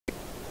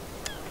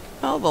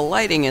Well, the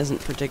lighting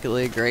isn't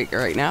particularly great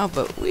right now,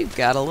 but we've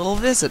got a little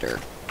visitor.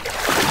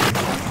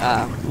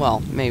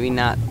 Well, maybe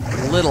not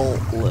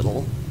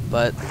little,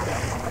 but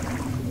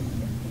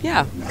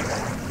yeah.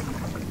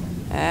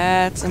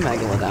 That's a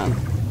megalodon.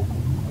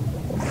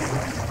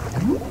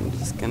 I'm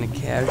just gonna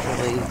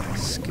casually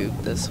scoot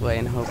this way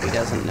and hope he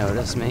doesn't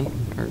notice me.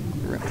 Or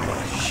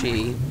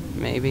she,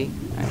 maybe.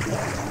 I don't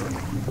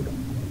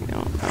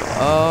know.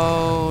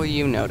 Oh,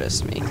 you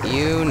noticed me.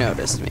 You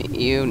noticed me.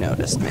 You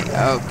noticed me.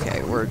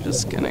 Okay, we're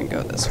just gonna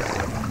go this way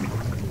now.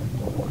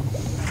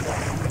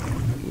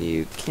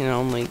 You can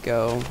only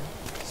go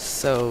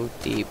so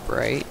deep,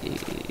 right?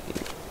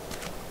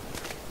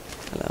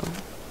 Hello?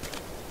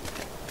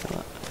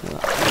 Hello?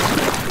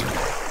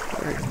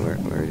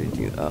 Where did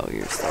you... Oh,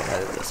 you're still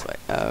headed this way.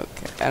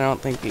 Okay. I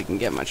don't think you can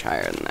get much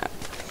higher than that.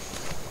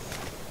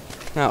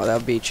 Not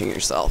without beaching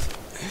yourself.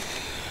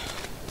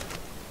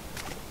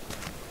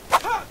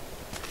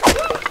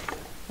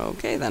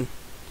 Okay, then.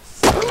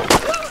 So,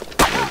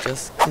 we'll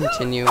just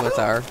continue with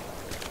our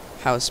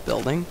house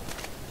building.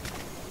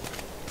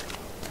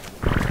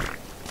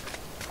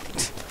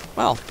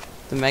 Well,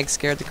 the Meg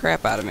scared the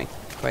crap out of me.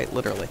 Quite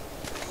literally.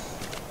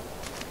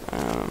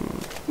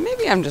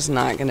 Maybe I'm just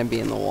not going to be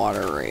in the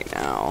water right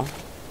now.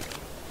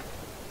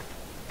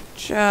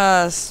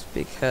 Just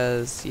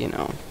because, you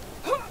know,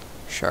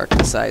 shark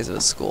the size of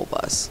a school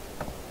bus.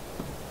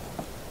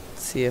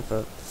 Let's see if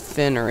a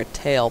fin or a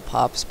tail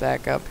pops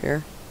back up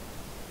here.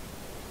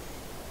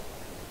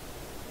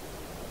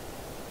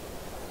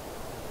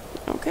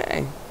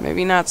 Okay,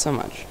 maybe not so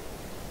much.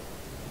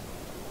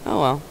 Oh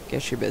well,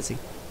 guess you're busy.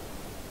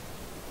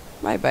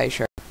 Bye-bye,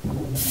 shark.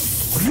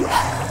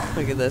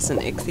 Look at this, an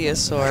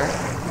ichthyosaur.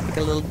 Like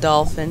a little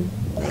dolphin.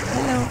 Like,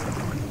 hello.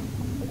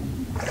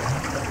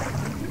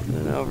 And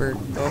then over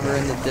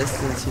in the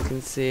distance you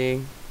can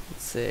see,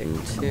 let's see, 2,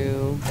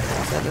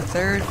 is that a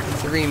third?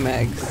 3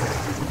 megs.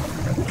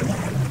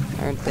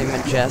 Aren't they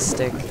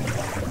majestic?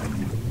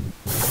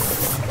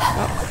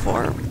 Oh,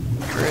 4.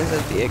 Or is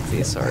it the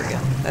ichthyosaur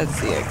again? That's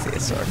the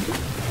ichthyosaur.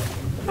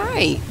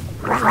 Hi!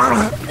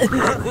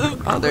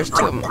 Oh, there's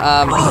 2 of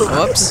them.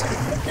 Whoops.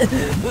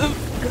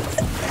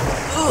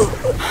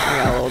 I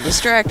got a little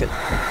distracted.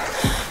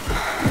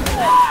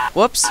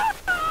 Whoops.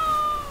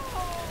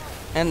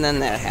 And then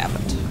that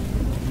happened.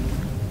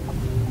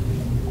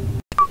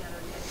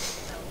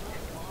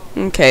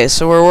 Okay,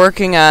 so we're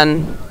working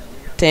on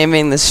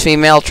taming this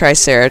female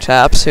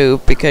Triceratops who,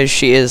 because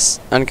she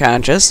is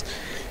unconscious,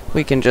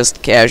 we can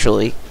just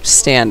casually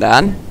stand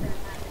on.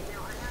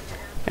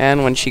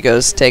 And when she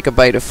goes to take a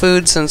bite of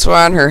food, since we're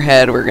on her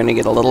head, we're going to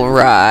get a little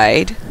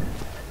ride.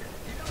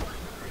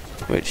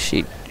 Which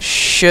she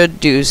should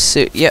do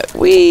soon. Yeah,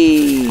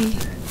 whee!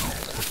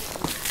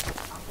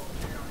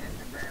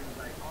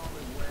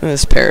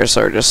 This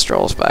parasaur just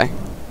strolls by.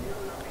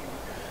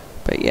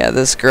 But yeah,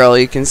 this girl,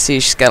 you can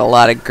see she's got a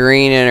lot of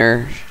green in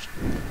her.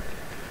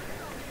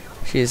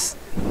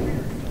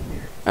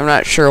 I'm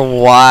not sure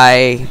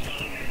why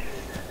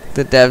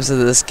the devs of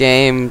this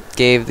game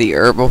gave the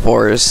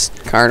herbivores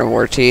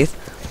carnivore teeth.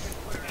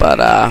 But,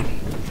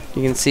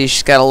 you can see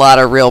she's got a lot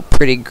of real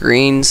pretty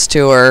greens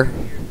to her.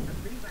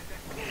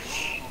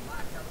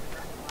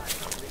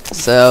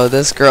 So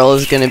this girl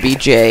is going to be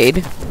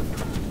Jade.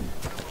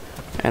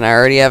 And I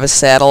already have a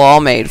saddle all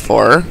made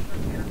for her.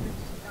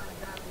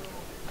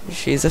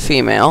 She's a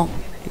female.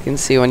 You can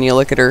see when you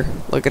look at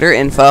her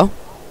info.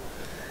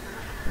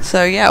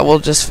 So yeah, we'll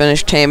just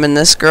finish taming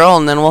this girl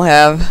and then we'll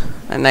have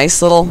a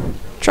nice little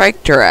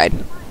trike to ride.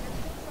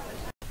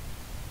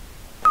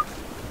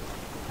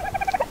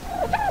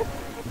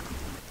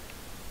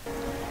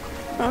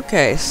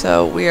 Okay,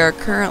 so we are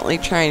currently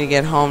trying to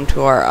get home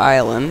to our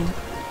island.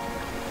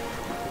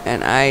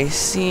 And I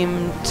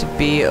seem to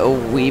be a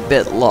wee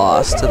bit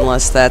lost,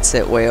 unless that's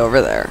it way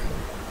over there.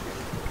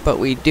 But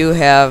we do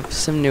have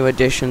some new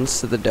additions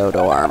to the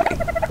Dodo army.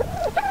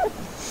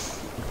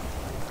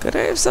 Could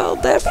I have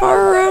sailed that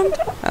far around?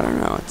 I don't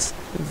know, it's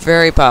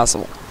very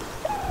possible.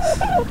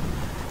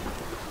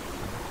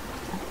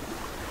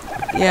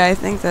 Yeah, I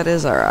think that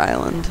is our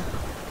island.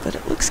 But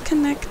it looks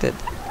connected.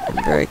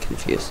 I'm very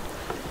confused.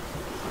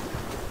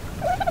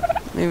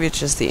 Maybe it's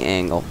just the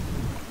angle.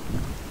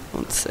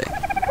 Let's see.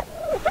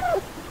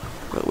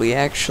 But we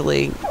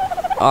actually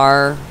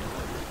are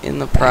in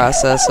the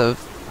process of,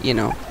 you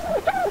know,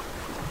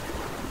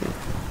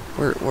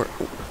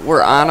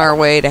 we're on our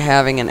way to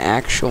having an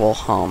actual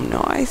home.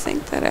 No, I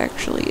think that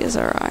actually is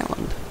our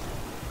island.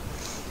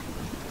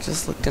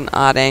 Just looked an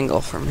odd angle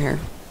from here,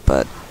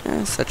 but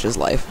such is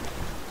life.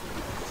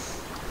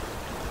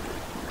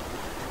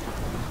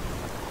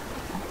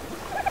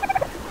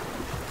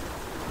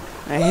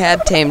 I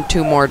had tamed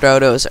 2 more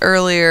dodos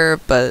earlier,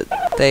 but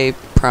they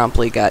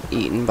promptly got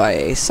eaten by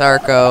a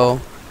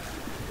sarco,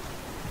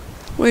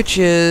 which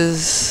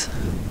is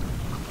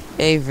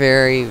a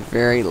very,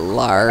 very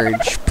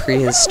large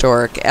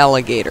prehistoric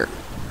alligator.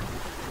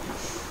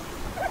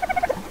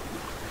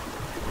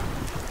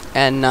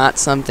 And not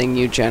something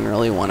you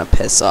generally want to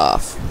piss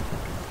off.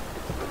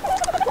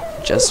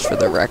 Just for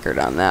the record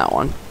on that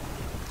one.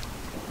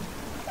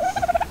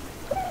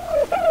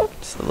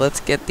 So let's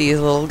get these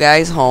little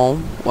guys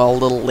home. Well,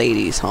 little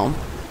ladies home.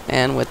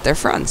 And with their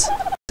friends.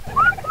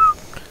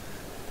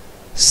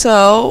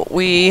 So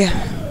we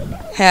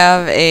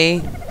have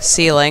a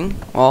ceiling.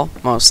 Well,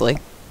 mostly.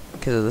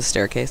 Because of the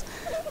staircase.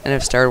 And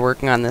I've started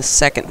working on the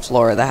second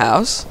floor of the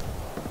house.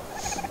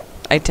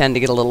 I tend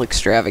to get a little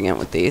extravagant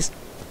with these.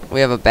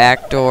 We have a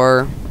back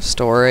door,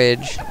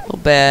 storage, little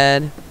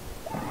bed.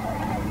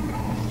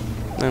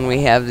 Then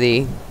we have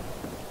the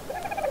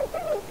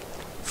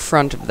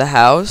front of the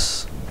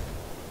house,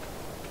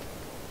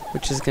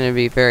 which is going to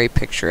be very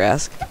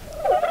picturesque.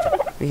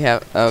 We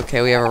have a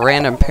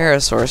random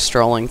parasaur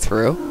strolling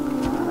through.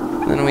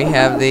 Then we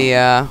have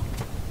the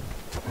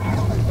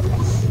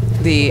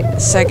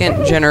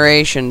second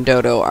generation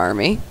dodo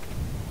army,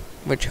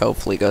 which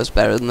hopefully goes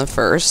better than the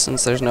first,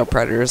 since there's no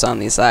predators on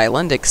this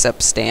island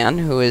except Stan,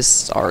 who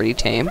is already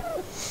tame.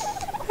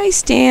 Hi,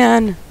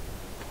 Stan.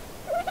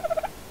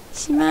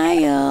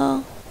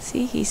 Smile.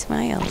 See, he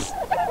smiles.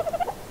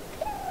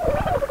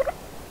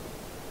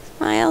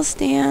 Smile,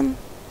 Stan.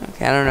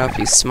 Okay, I don't know if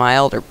he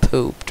smiled or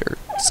pooped, or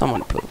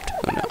someone pooped.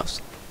 Who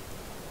knows?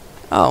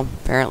 Oh,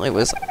 apparently it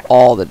was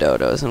all the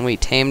dodos, and we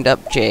tamed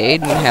up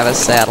Jade and have a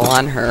saddle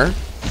on her.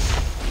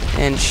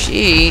 And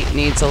she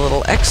needs a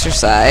little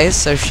exercise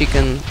so she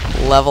can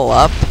level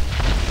up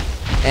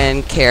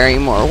and carry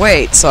more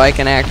weight, so I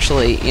can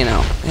actually, you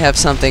know, have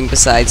something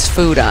besides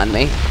food on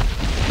me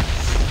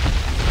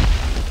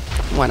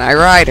when I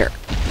ride her.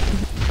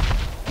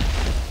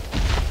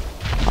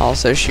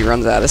 Also, she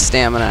runs out of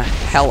stamina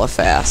hella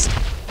fast.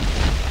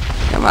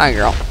 Come on,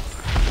 girl.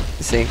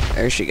 See,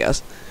 there she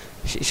goes.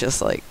 She's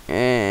just like,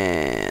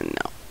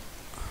 no.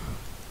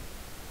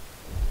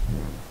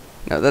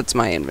 No, that's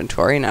my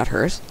inventory, not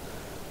hers.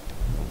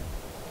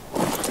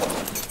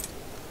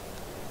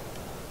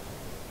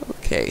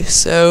 Okay,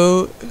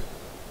 so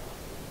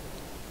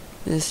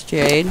this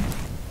Jade,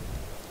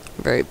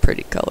 very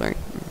pretty coloring,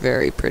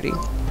 very pretty.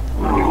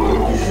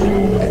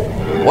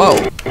 Whoa!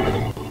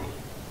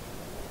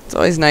 It's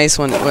always nice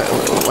when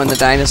the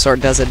dinosaur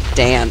does a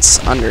dance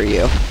under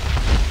you.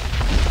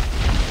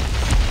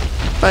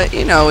 But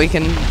you know, we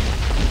can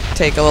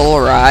take a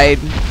little ride.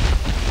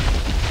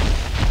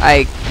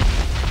 I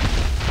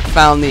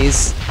found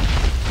these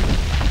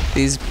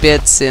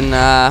bits in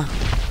one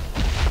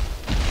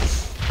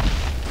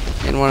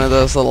of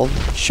those little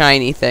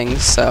shiny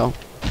things, so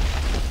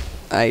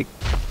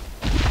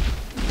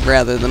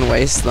rather than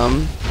waste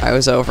them, I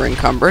was over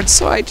encumbered,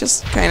 so I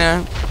just kind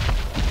of,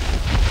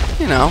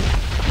 you know,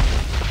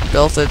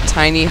 built a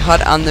tiny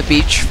hut on the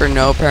beach for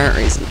no apparent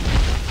reason.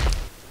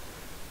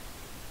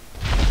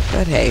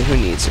 But hey, who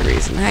needs a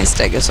reason? Hi,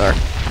 Stegosaur.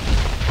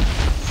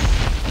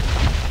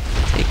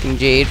 Taking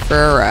Jade for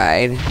a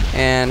ride,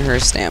 and her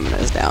stamina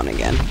is down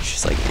again.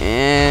 She's like,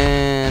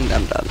 and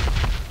I'm done.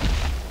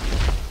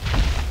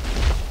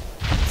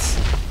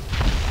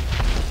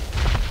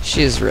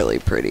 She's really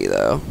pretty,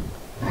 though.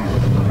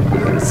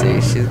 You can see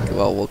she's,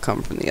 well, we'll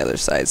come from the other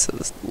side so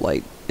this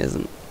light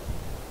isn't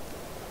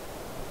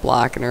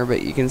blocking her,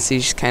 but you can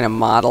see she's kind of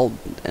mottled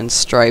and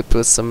striped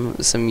with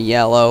some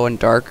yellow and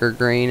darker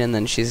green, and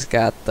then she's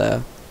got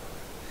the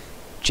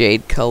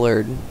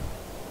jade-colored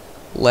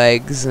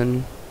legs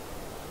and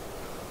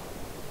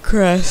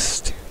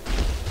crest.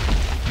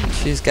 And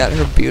she's got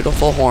her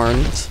beautiful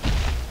horns.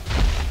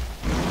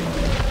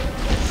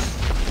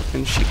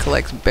 And she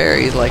collects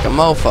berries like a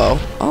mofo.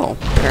 Oh,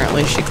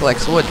 apparently she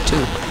collects wood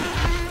too.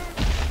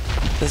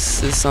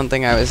 This is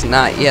something I was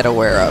not yet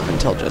aware of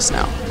until just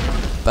now.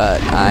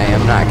 But I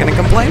am not going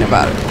to complain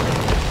about it.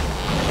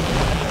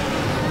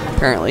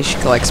 Apparently she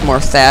collects more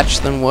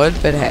thatch than wood,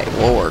 but hey,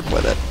 we'll work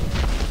with it.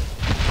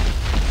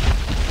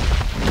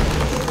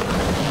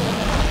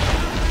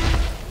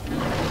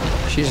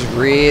 She's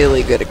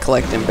really good at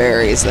collecting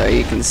berries, though.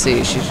 You can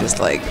see she's just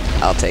like,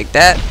 I'll take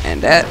that,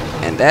 and that,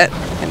 and that,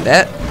 and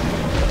that.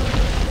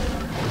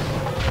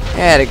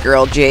 Atta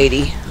girl,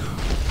 Jadey.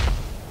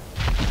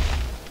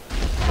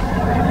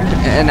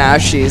 And now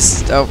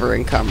she's over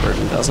encumbered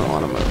and doesn't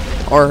want to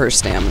move. Or her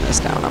stamina's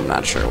down, I'm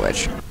not sure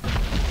which.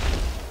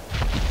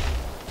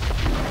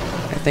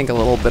 I think a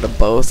little bit of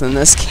both in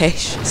this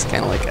case. She's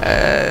kind of like,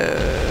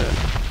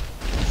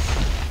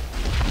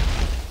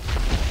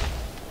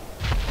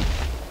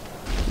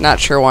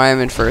 Not sure why I'm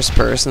in first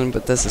person,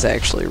 but this is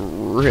actually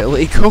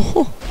really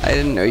cool. I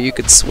didn't know you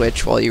could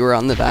switch while you were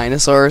on the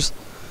dinosaurs.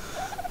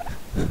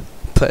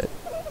 But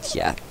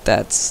yeah,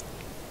 that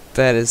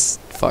is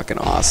fucking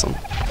awesome.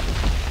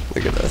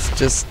 Look at this,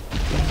 just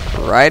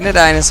riding a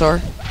dinosaur,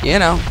 you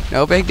know,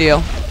 no big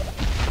deal.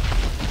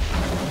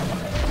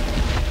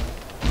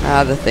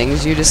 Ah, the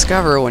things you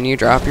discover when you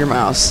drop your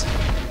mouse.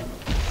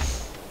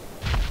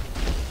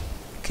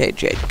 Okay,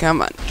 Jade,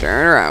 come on,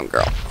 turn around,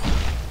 girl.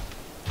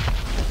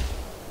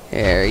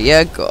 There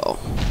you go.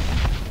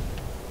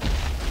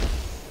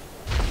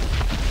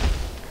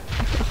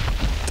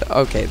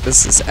 Okay,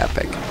 this is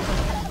epic.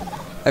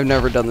 I've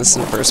never done this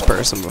in first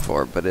person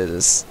before, but it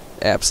is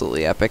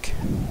absolutely epic.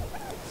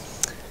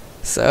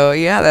 So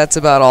yeah, that's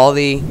about all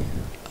the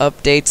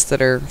updates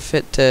that are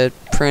fit to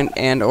print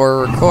and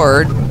or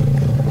record.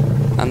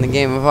 on the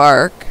game of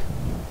ARK.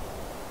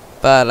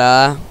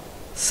 But,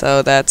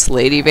 so that's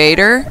Lady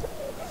Vader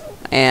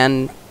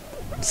and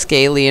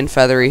Scaly and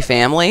Feathery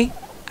Family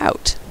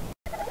out.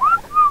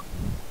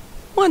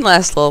 One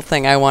last little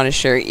thing I want to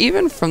share,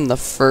 even from the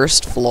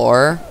first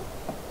floor,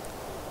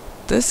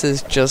 this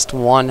is just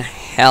one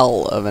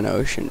hell of an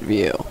ocean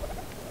view.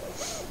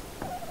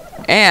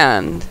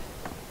 And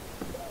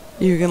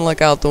you can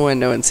look out the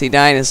window and see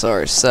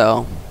dinosaurs,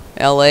 so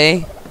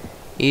LA,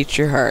 eat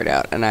your heart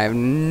out. And I have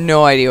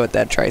no idea what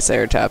that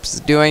Triceratops is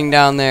doing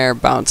down there,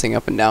 bouncing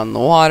up and down in the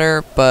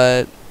water,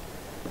 but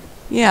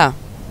yeah,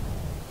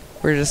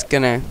 we're just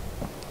gonna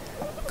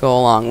go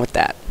along with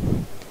that.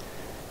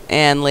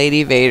 And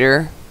Lady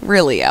Vader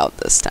really out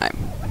this time.